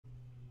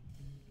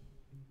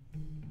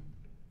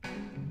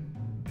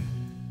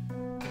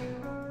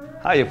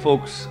Hiya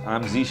folks,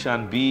 I'm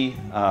Zeshan B.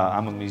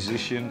 I'm a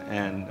musician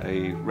and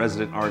a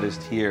resident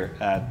artist here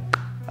at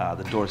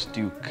the Doris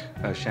Duke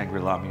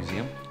Shangri-La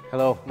Museum.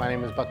 Hello, my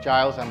name is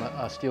Giles. I'm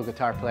a steel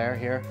guitar player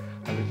here,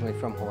 originally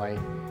from Hawaii,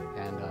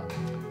 and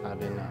I've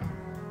been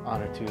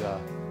honored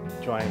to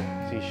join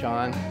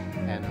Zeshan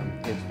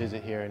and his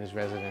visit here in his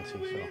residency.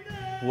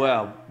 So,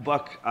 well,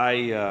 Buck,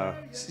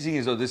 seeing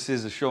as though this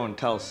is a show and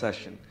tell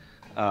session,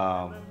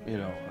 you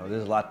know,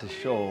 there's a lot to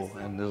show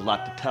and there's a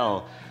lot to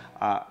tell.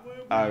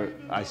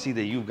 I see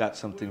that you've got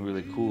something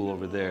really cool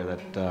over there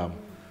that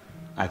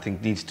I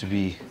think needs to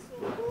be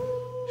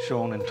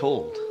shown and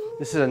told.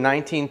 This is a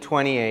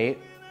 1928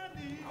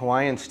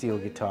 Hawaiian steel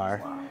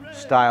guitar,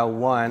 style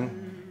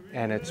 1,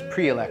 and it's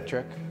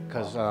pre-electric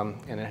because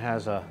and it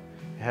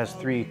has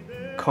 3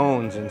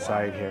 cones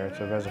inside here. It's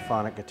a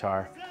resophonic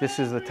guitar. This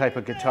is the type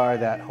of guitar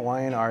that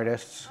Hawaiian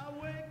artists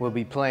will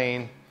be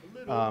playing,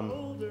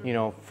 you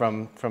know,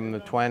 from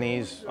the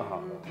 20s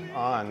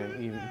on,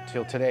 and even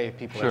till today,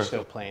 people are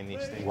still playing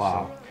these things.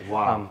 Wow, so,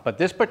 wow. But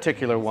this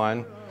particular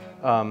one,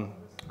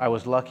 I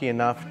was lucky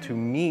enough to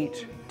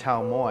meet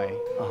Tao Moy,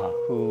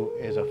 who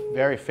is a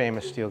very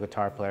famous steel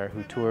guitar player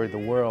who toured the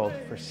world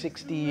for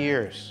 60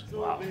 years.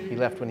 Wow. He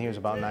left when he was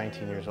about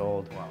 19 years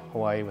old,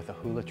 Hawaii with a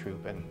hula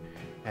troupe, and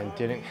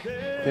didn't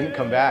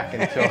come back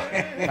until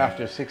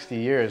after 60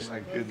 years.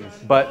 My goodness.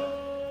 But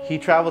he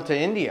traveled to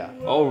India.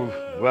 Oh,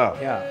 wow.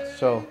 Yeah,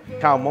 so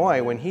Tao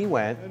Moy, when he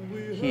went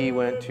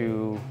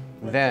to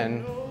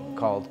then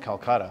called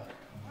Calcutta.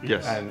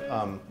 Yes.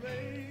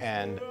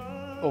 And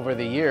over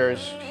the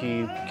years,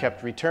 he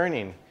kept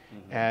returning,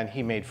 and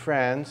he made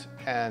friends,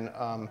 and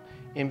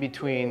in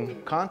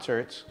between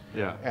concerts,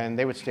 and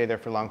they would stay there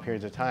for long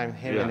periods of time,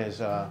 him and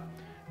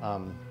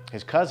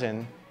his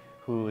cousin,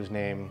 who was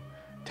named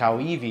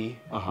Tauivi,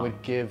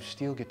 would give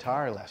steel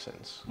guitar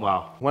lessons.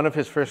 Wow. One of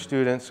his first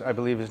students, I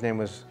believe his name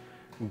was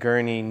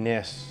Gurney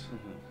Nis,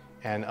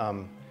 and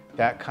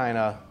that kind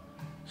of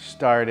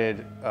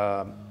started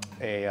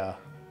a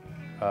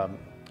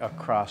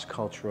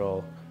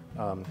cross-cultural,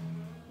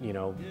 you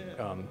know,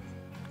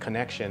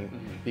 connection,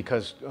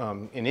 because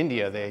in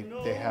India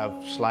they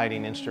have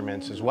sliding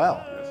instruments as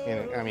well.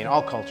 I mean,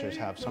 all cultures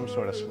have some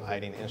sort of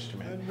sliding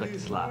instrument. Like to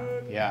slide.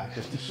 Yeah,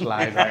 just to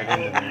slide right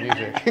into the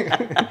music.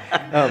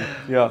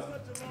 Yeah.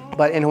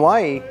 But in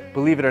Hawaii,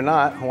 believe it or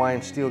not,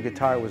 Hawaiian steel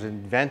guitar was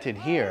invented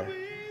here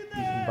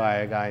by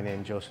a guy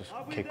named Joseph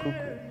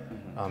Kekuku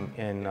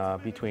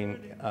between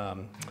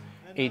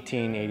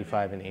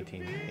 1885 and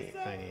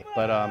 1898.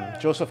 But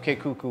Joseph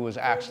Kekuku was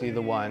actually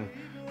the one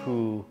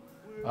who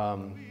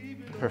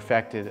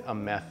perfected a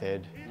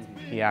method.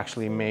 He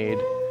actually made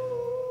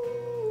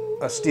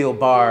a steel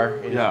bar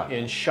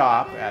in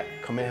shop at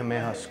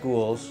Kamehameha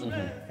schools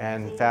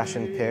and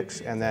fashioned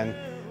picks, and then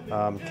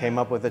came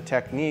up with a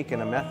technique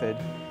and a method,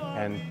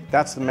 and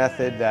that's the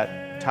method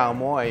that Tao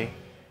Moy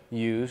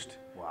used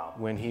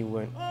when he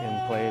went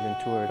and played and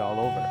toured all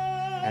over.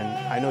 And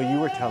I know you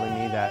were telling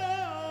me that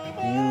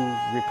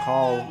you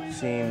recall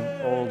seeing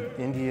old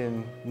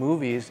Indian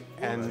movies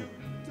and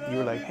you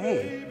were like,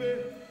 hey,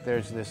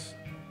 there's this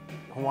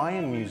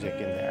Hawaiian music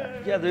in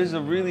there. Yeah, there's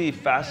a really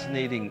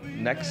fascinating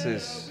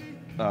nexus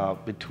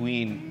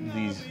between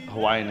these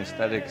Hawaiian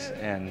aesthetics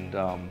and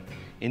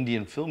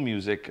Indian film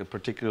music,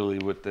 particularly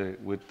with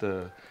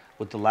the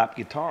lap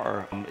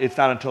guitar. It's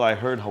not until I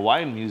heard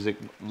Hawaiian music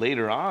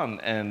later on,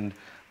 and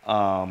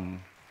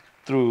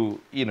through,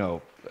 you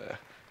know,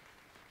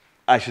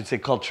 I should say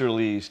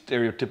culturally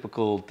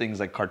stereotypical things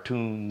like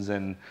cartoons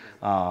and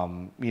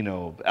you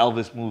know,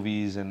 Elvis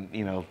movies and,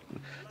 you know,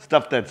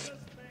 stuff that's,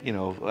 you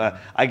know,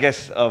 I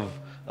guess of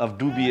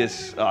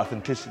dubious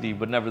authenticity,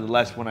 but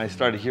nevertheless, when I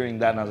started hearing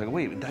that, and I was like,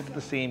 wait, that's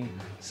the same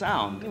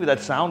sound. Maybe that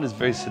sound is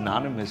very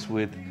synonymous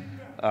with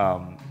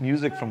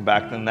music from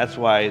back then. That's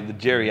why the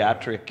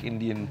geriatric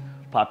Indian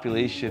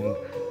population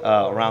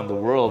around the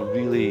world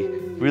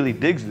really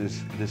digs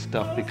this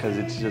stuff, because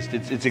it's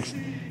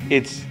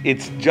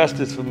just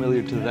as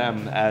familiar to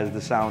them as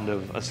the sound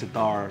of a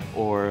sitar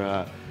or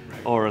a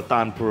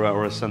tanpura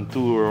or a santur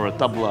or a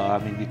tabla.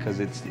 I mean, because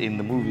it's in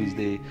the movies,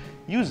 they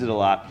use it a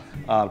lot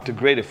to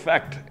great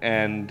effect,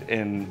 and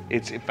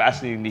it's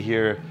fascinating to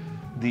hear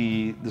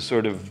the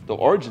sort of the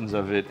origins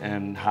of it,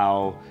 and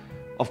how,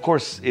 of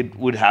course, it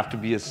would have to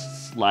be a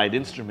slide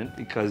instrument,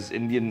 because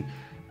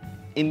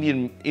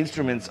Indian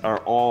instruments are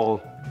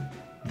all,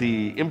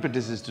 the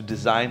impetus is to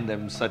design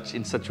them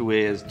in such a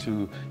way as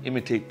to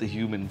imitate the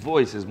human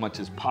voice as much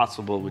as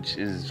possible, which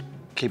is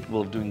capable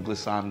of doing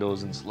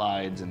glissandos and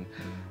slides and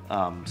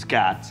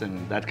scats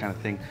and that kind of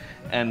thing.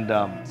 And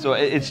so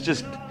it's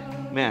just,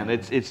 man,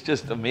 it's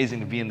just amazing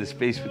to be in this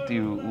space with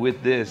you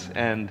with this.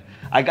 And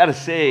I gotta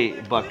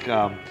say, Buck,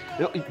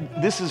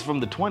 this is from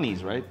the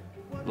 20s, right?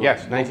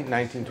 Yes,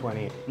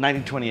 1928.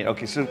 1928.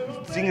 Okay, so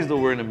seeing as though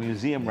we're in a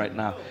museum right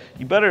now,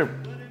 you better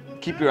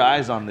keep your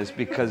eyes on this,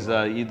 because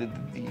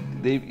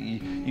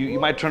you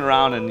might turn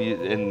around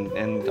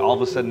and all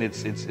of a sudden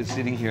it's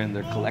sitting here in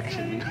their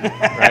collection.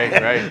 right,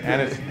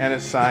 and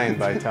it's signed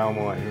by Tao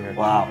Moy here.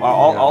 Wow,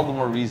 all the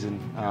more reason.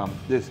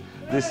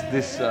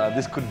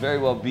 this could very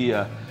well be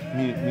a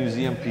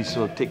museum piece.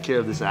 So take care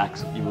of this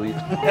axe, you believe?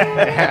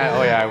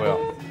 Oh yeah, I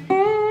will.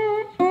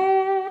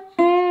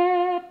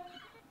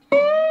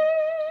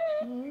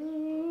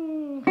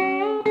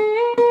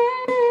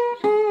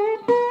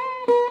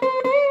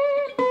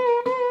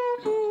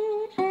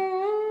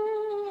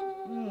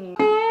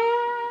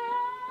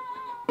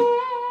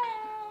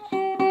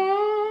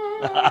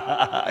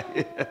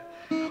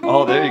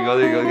 Oh, there you go.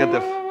 There you go. You got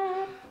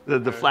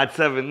the flat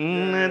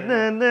 7.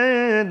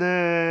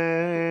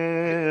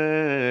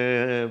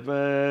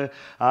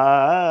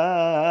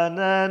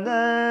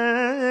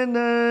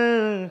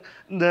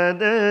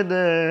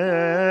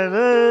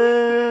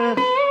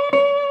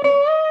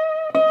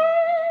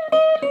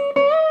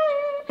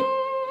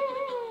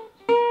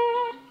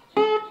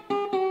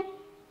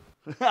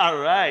 All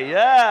right,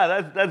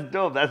 yeah, that's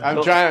dope. That's I'm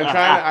dope.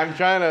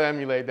 trying to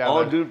emulate that.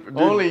 Oh, but dude.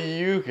 Only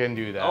you can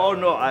do that. Oh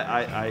no,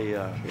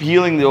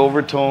 feeling the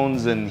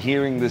overtones and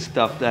hearing this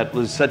stuff that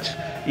was such,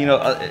 you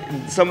know,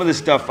 some of the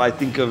stuff I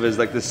think of as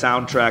like the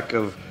soundtrack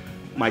of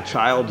my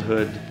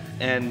childhood,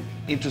 and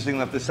interesting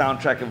enough, the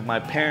soundtrack of my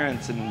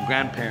parents and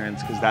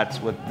grandparents, because that's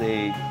what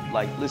they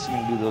like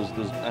listening to. Those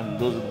are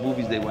the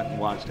movies they went and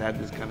watched, had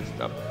this kind of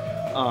stuff,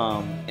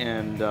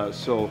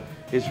 so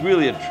it's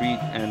really a treat.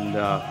 And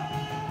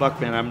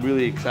Buckman, I'm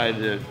really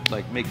excited to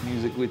like make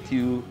music with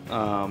you,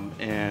 I'm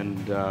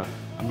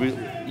really,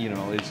 you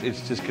know,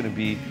 it's just going to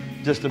be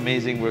just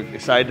amazing. We're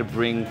excited to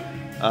bring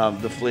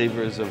the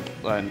flavors of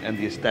and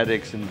the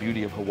aesthetics and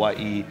beauty of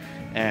Hawaii,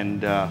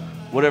 and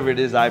whatever it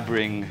is I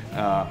bring,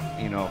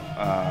 you know,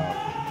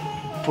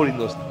 putting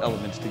those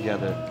elements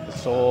together. The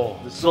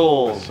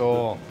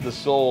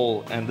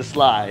soul, and the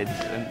slides,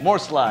 and more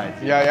slides.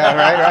 Yeah,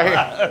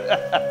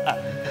 right.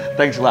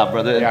 Thanks a lot,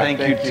 brother. Yeah, and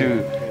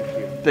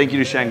thank you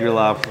to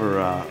Shangri-La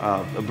for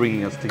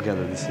bringing us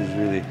together. This is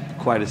really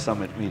quite a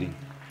summit meeting.